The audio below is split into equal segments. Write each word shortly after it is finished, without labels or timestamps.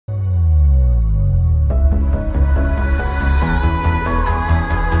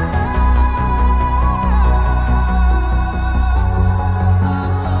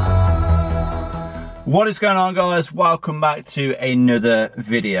What is going on, guys? Welcome back to another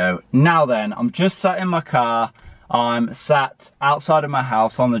video. Now then, I'm just sat in my car. I'm sat outside of my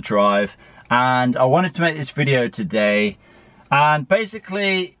house on the drive, and I wanted to make this video today. And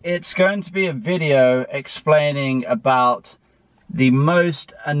basically, it's going to be a video explaining about the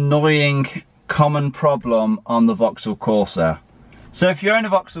most annoying common problem on the Vauxhall Corsa. So if you own a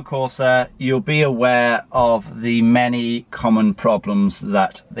Vauxhall Corsa, you'll be aware of the many common problems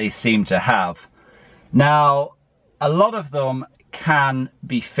that they seem to have. Now, a lot of them can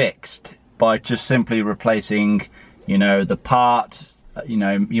be fixed by just simply replacing, the part. You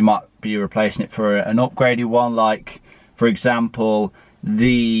might be replacing it for an upgraded one, like, for example,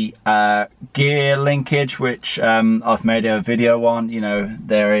 the gear linkage, which I've made a video on.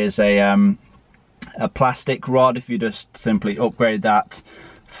 There is a plastic rod. If you just simply upgrade that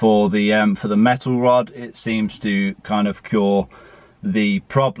for the metal rod, it seems to kind of cure the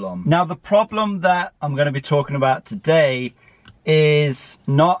problem. Now, the problem that I'm going to be talking about today is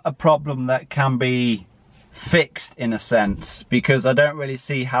not a problem that can be fixed in a sense, because I don't really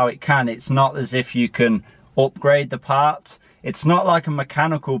see how it can. It's not as if you can upgrade the part. It's not like a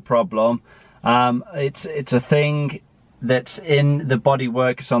mechanical problem. It's a thing that's in the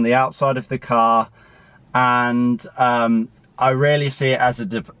bodywork. It's on the outside of the car, and I really see it as a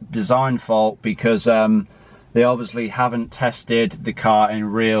design fault, because they obviously haven't tested the car in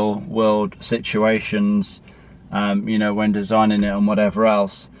real world situations, when designing it and whatever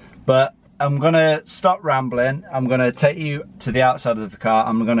else. But I'm gonna stop rambling. I'm gonna take you to the outside of the car.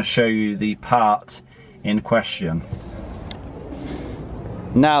 I'm gonna show you the part in question.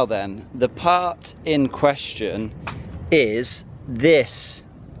 Now then, the part in question is this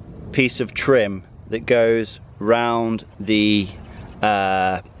piece of trim that goes round the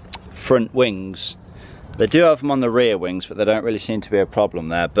front wings. They do have them on the rear wings, but they don't really seem to be a problem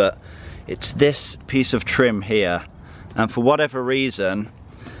there. But it's this piece of trim here, and for whatever reason,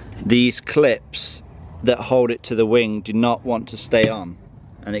 these clips that hold it to the wing do not want to stay on,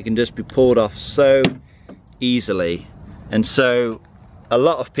 and it can just be pulled off so easily. And so a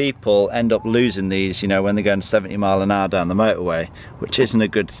lot of people end up losing these, when they're going 70 miles an hour down the motorway, which isn't a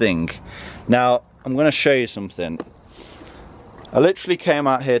good thing. Now, I'm going to show you something. I literally came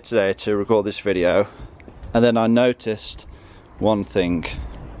out here today to record this video, and then I noticed one thing.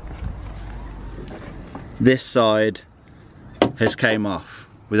 This side has came off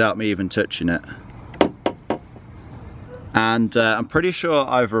without me even touching it. And I'm pretty sure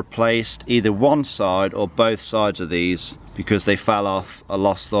I've replaced either one side or both sides of these, because they fell off. I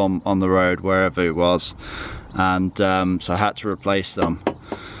lost them on the road, wherever it was, and so I had to replace them.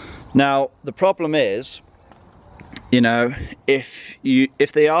 Now, the problem is,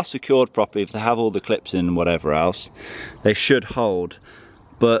 if they are secured properly, if they have all the clips in and whatever else, they should hold.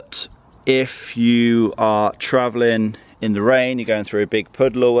 But if you are traveling in the rain, you're going through a big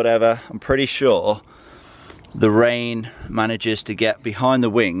puddle or whatever, I'm pretty sure the rain manages to get behind the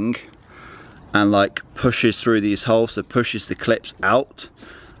wing and like pushes through these holes, so pushes the clips out.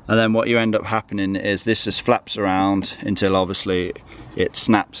 And then what you end up happening is this just flaps around until obviously it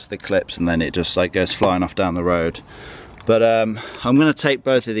snaps the clips, and then it just like goes flying off down the road. But I'm going to take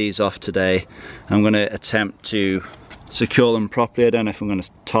both of these off today. I'm going to attempt to secure them properly. I don't know if I'm going to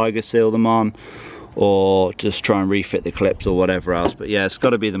tiger seal them on or just try and refit the clips or whatever else. But yeah, it's got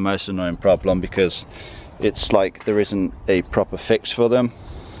to be the most annoying problem, because it's like there isn't a proper fix for them.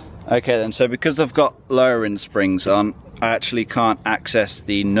 Okay then, so because I've got lowering springs on, I actually can't access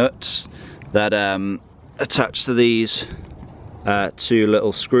the nuts that attach to these two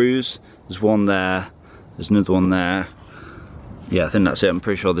little screws. There's one there, there's another one there. Yeah, I think that's it. I'm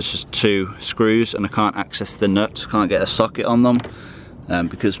pretty sure there's just two screws, and I can't access the nuts, can't get a socket on them,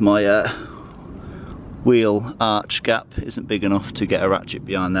 because my wheel arch gap isn't big enough to get a ratchet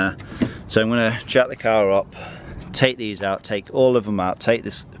behind there. So I'm going to jack the car up, take these out, take all of them out, take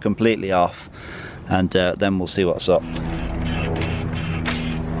this completely off, and then we'll see what's up.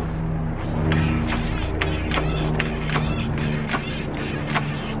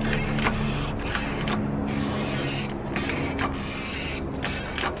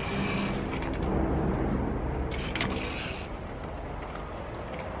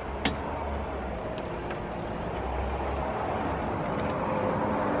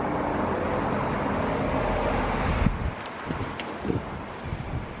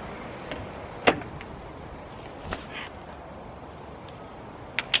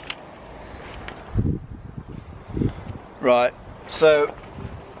 Right, so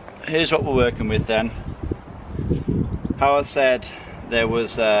here's what we're working with then. How I said, there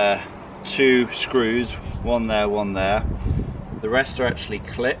was two screws, one there, one there. The rest are actually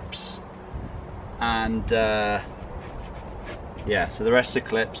clips, and yeah, so the rest are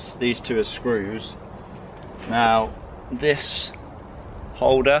clips, these two are screws. Now this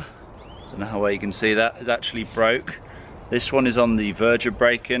holder, I don't know how well you can see that, is actually broke. This one is on the verge of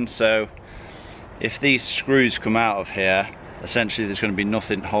breaking, so if these screws come out of here, essentially there's going to be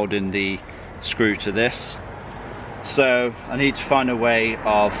nothing holding the screw to this. So I need to find a way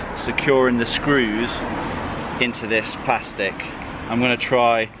of securing the screws into this plastic. I'm going to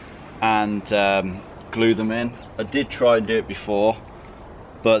try and glue them in. I did try and do it before,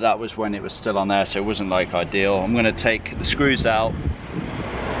 but that was when it was still on there, so it wasn't like ideal. I'm going to take the screws out,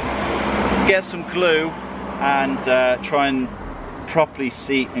 get some glue, and try and properly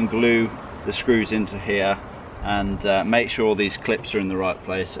seat and glue the screws into here, and make sure all these clips are in the right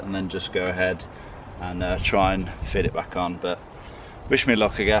place, and then just go ahead and try and fit it back on. But wish me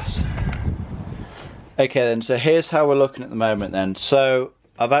luck, I guess. Okay then, so here's how we're looking at the moment then. So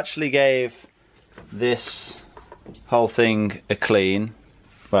I've actually gave this whole thing a clean,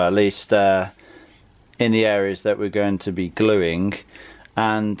 well, at least in the areas that we're going to be gluing,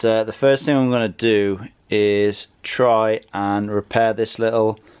 and the first thing I'm going to do is try and repair this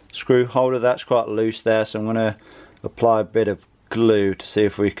little screw holder that's quite loose there. So I'm going to apply a bit of glue to see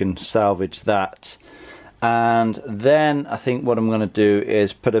if we can salvage that, and then I think what I'm going to do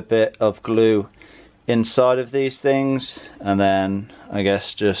is put a bit of glue inside of these things, and then I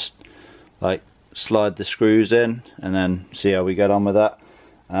guess just like slide the screws in and then see how we get on with that.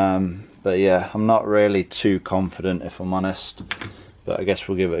 But yeah, I'm not really too confident, if I'm honest, but I guess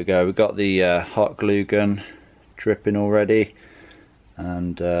we'll give it a go. We've got the hot glue gun dripping already,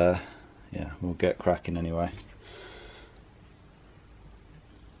 and yeah, we'll get cracking anyway.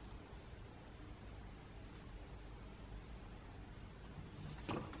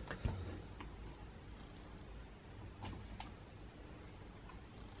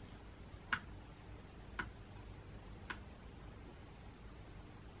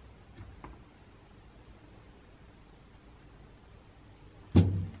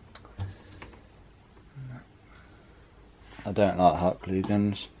 I don't like hot glue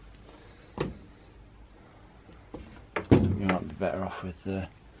guns. You might be better off with the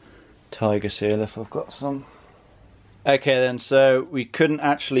Tiger Seal if I've got some. Okay then, so we couldn't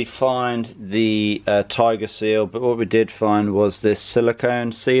actually find the Tiger Seal, but what we did find was this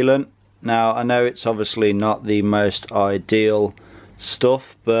silicone sealant. Now I know it's obviously not the most ideal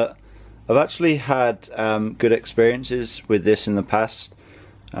stuff, but I've actually had good experiences with this in the past,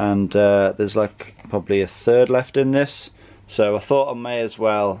 and there's like probably a third left in this, so I thought I may as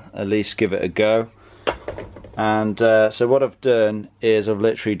well at least give it a go. And so what I've done is I've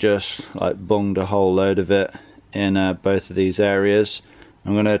literally just like bunged a whole load of it in both of these areas.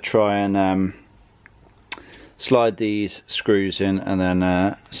 I'm going to try and slide these screws in and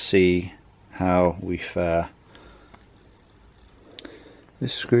then see how we fare.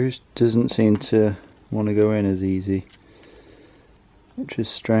 This screw doesn't seem to want to go in as easy, which is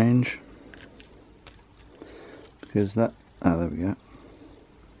strange, because that, oh, there we go.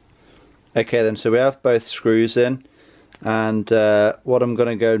 Okay then, so we have both screws in, and what I'm going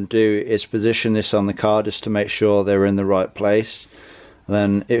to go and do is position this on the car just to make sure they're in the right place. And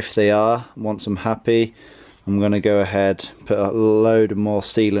then if they are, once I'm happy, I'm going to go ahead, put a load more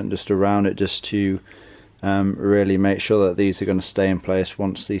sealant just around it, just to really make sure that these are going to stay in place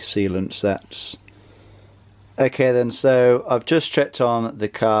once the sealant sets. Okay then, so I've just checked on the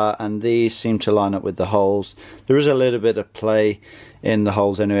car and these seem to line up with the holes. There is a little bit of play in the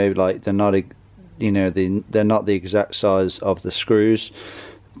holes anyway, like they're not, you know, they're not the exact size of the screws.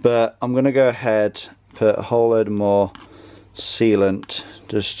 But I'm going to go ahead, put a whole load more sealant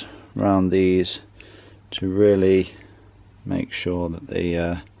just around these to really make sure that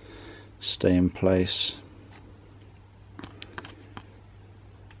they stay in place,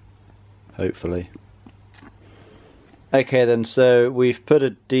 hopefully. Okay then, so we've put a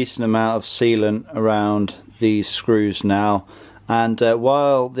decent amount of sealant around these screws now, and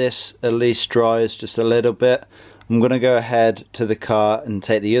while this at least dries just a little bit, I'm going to go ahead to the car and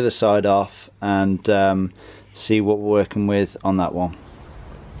take the other side off and see what we're working with on that one.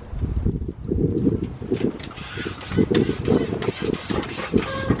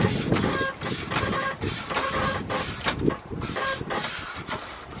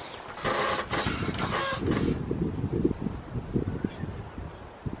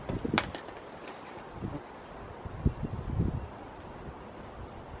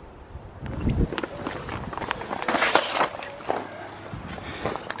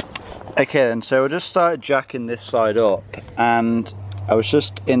 Okay then, so I just started jacking this side up, and I was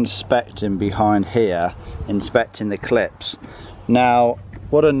just inspecting behind here, inspecting the clips. Now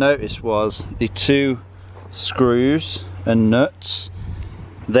what I noticed was the two screws and nuts,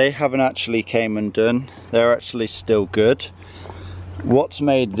 they haven't actually came undone. They're actually still good. What's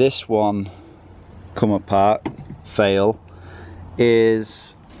made this one come apart, fail,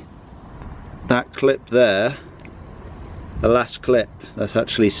 is that clip there, the last clip, that's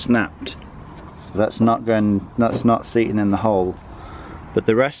actually snapped. That's not seating in the hole, but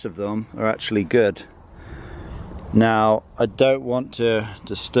the rest of them are actually good. Now I don't want to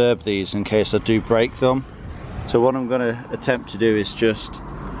disturb these in case I do break them, so what I'm going to attempt to do is just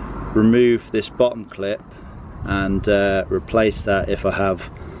remove this bottom clip and replace that if I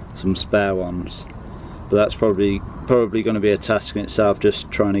have some spare ones. But that's probably going to be a task in itself, just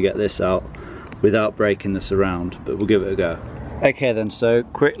trying to get this out without breaking this around, but we'll give it a go. Okay then, so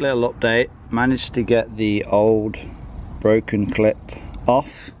quick little update. Managed to get the old broken clip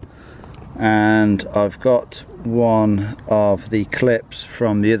off, and I've got one of the clips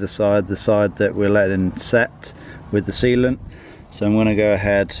from the other side, the side that we're letting set with the sealant. So I'm going to go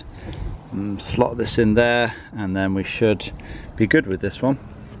ahead and slot this in there, and then we should be good with this one.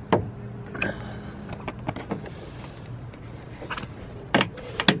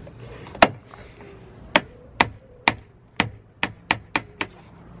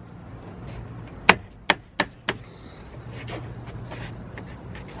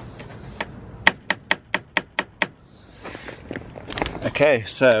 Okay,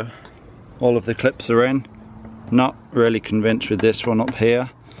 so all of the clips are in. Not really convinced with this one up here,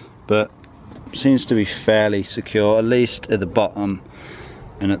 but seems to be fairly secure, at least at the bottom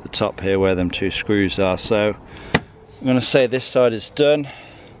and at the top here where them two screws are. So I'm going to say this side is done.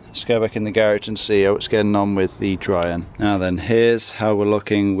 Let's go back in the garage and see how it's getting on with the drying. Now then, here's how we're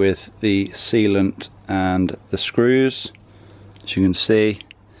looking with the sealant and the screws. As you can see,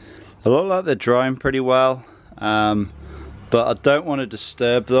 they look like they're drying pretty well. But I don't want to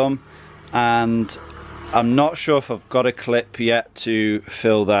disturb them, and I'm not sure if I've got a clip yet to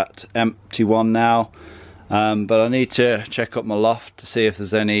fill that empty one now, but I need to check up my loft to see if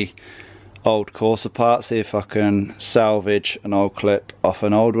there's any old Corsa parts, see if I can salvage an old clip off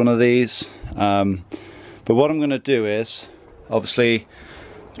an old one of these. But what I'm going to do is, obviously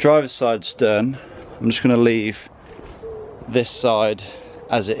the driver's side's done, I'm just going to leave this side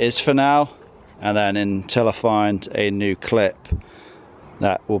as it is for now. And then until I find a new clip,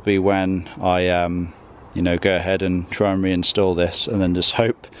 that will be when I you know, go ahead and try and reinstall this, and then just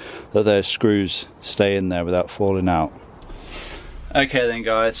hope that those screws stay in there without falling out. Okay then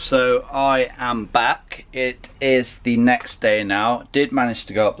guys, so I am back. It is the next day now. Did manage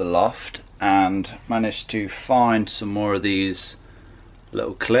to go up the loft and managed to find some more of these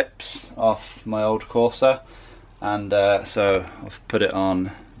little clips off my old Corsa, and so I've put it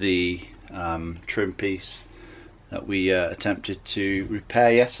on the trim piece that we attempted to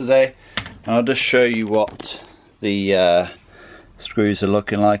repair yesterday, and I'll just show you what the screws are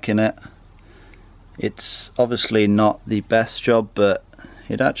looking like in it. It's obviously not the best job, but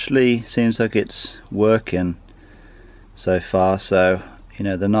it actually seems like it's working so far, so you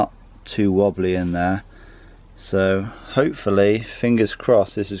know, they're not too wobbly in there, so hopefully, fingers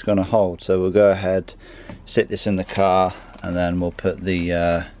crossed, this is going to hold. So we'll go ahead, sit this in the car, and then we'll put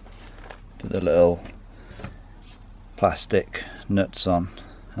the little plastic nuts on,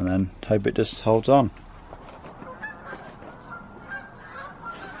 and then hope it just holds on.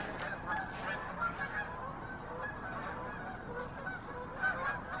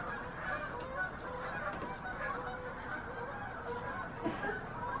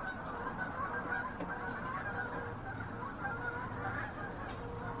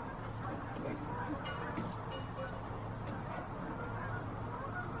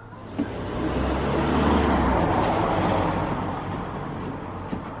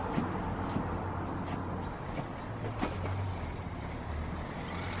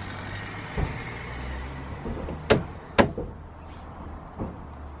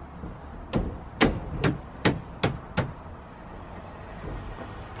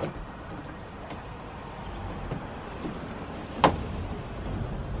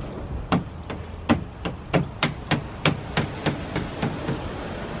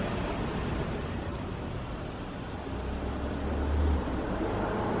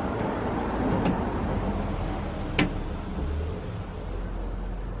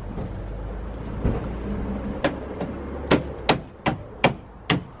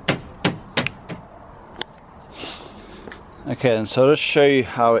 Okay, and so I'll just show you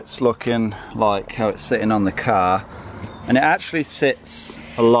how it's looking like, how it's sitting on the car, and it actually sits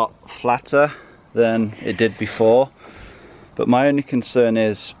a lot flatter than it did before, But my only concern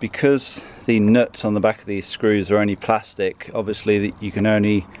is, because the nuts on the back of these screws are only plastic, obviously you can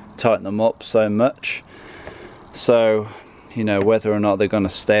only tighten them up so much. So, you know, whether or not they're going to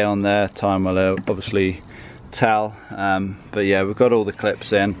stay on there, time will obviously tell. But yeah, we've got all the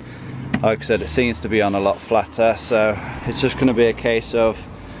clips in. Like I said, it seems to be on a lot flatter, so it's just going to be a case of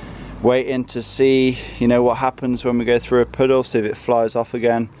waiting to see, you know, what happens when we go through a puddle, see if it flies off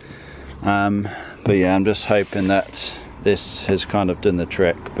again. But yeah, I'm just hoping that this has kind of done the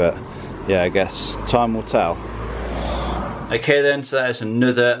trick, but yeah, I guess time will tell. Okay then, so that is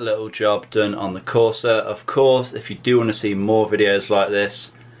another little job done on the Corsa. Of course, if you do want to see more videos like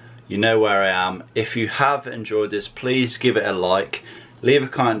this, you know where I am. If you have enjoyed this, please give it a like, leave a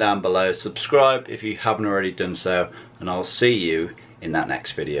comment down below, subscribe if you haven't already done so, and I'll see you in that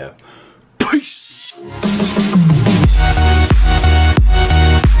next video. Peace!